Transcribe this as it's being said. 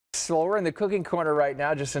Well, we're in the cooking corner right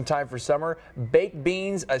now, just in time for summer. Baked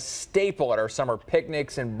beans, a staple at our summer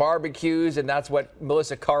picnics and barbecues, and that's what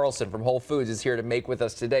Melissa Carlson from Whole Foods is here to make with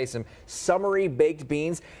us today. Some summery baked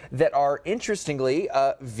beans that are, interestingly,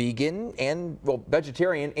 vegan and, well,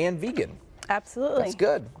 vegetarian and vegan. Absolutely. That's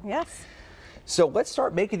good. Yes. So let's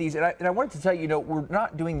start making these, and I wanted to tell you, we're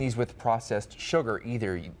not doing these with processed sugar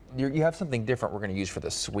either. You have something different we're going to use for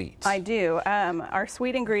the sweet. I do. Our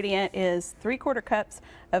sweet ingredient is 3/4 cups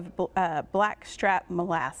of black strap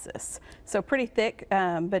molasses. So pretty thick,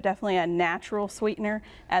 but definitely a natural sweetener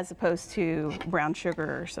as opposed to brown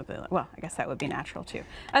sugar or something. Well, I guess that would be natural too,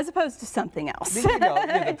 as opposed to something else. You know,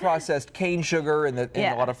 the processed cane sugar, and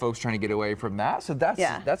a lot of folks trying to get away from that. So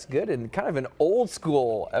that's good, and kind of an old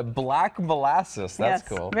school black molasses. That's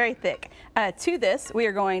cool. Very thick. To this, we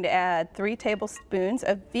are going to add 3 tablespoons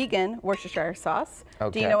of vegan Worcestershire sauce.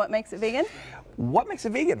 Okay. Do you know what makes it vegan? What makes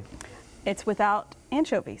it vegan? It's without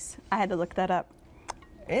anchovies. I had to look that up.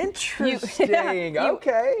 Interesting.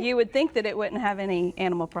 Okay. You would think that it wouldn't have any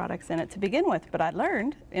animal products in it to begin with, but I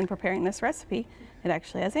learned in preparing this recipe it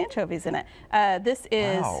actually has anchovies in it. This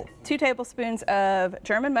is 2 tablespoons of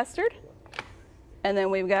German mustard. And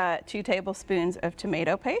then we've got 2 tablespoons of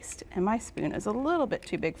tomato paste, and my spoon is a little bit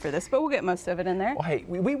too big for this, but we'll get most of it in there. Well, hey,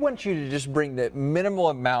 we want you to just bring the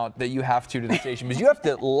minimal amount that you have to the station, because you have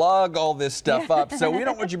to lug all this stuff up, so we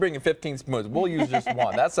don't want you bringing 15 spoons. We'll use just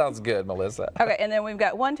 1. That sounds good, Melissa. Okay, and then we've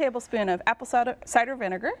got 1 tablespoon of apple cider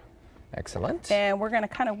vinegar. Excellent. And we're going to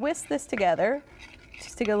kind of whisk this together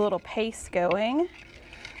just to get a little paste going.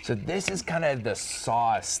 So this is kind of the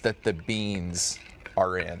sauce that the beans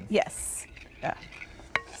are in. Yes. Yeah.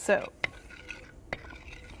 So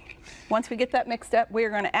once we get that mixed up, we're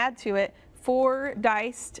going to add to it 4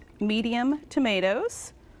 diced medium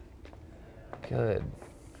tomatoes. Good.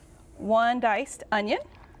 1 diced onion.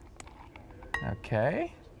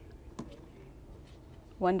 Okay.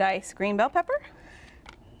 1 diced green bell pepper.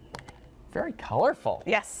 Very colorful.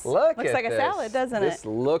 Yes. Look looks at like this. A salad, doesn't it? This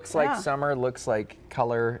looks like summer, looks like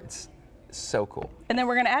color. It's so cool. And then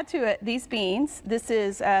we're going to add to it these beans. This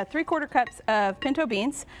is 3/4 cups of pinto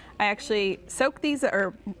beans. I actually soaked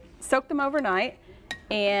them overnight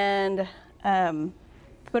and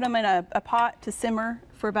put them in a pot to simmer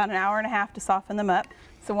for about 1.5 hours to soften them up.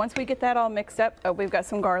 So once we get that all mixed up, we've got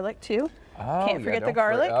some garlic too. Can't forget the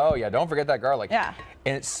garlic. Don't forget that garlic. Yeah.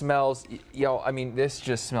 And it smells, I mean, this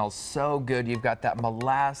just smells so good. You've got that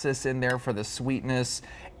molasses in there for the sweetness.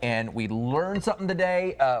 And we learned something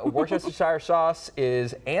today. Worcestershire sauce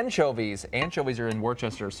is anchovies. Anchovies are in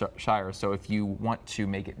Worcestershire, so if you want to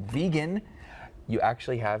make it vegan, you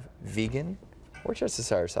actually have vegan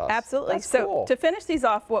Worcestershire sauce. Absolutely. That's so cool. To finish these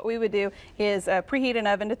off, what we would do is preheat an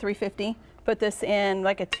oven to 350. Put this in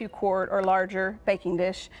like a 2-quart or larger baking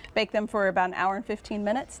dish. Bake them for about 1 hour and 15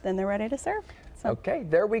 minutes. Then they're ready to serve. So. Okay,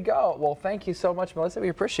 there we go. Well, thank you so much, Melissa. We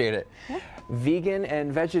appreciate it. Yeah. Vegan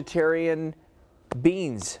and vegetarian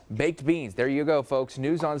beans, baked beans. There you go, folks.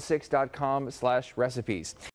 Newson6.com/recipes.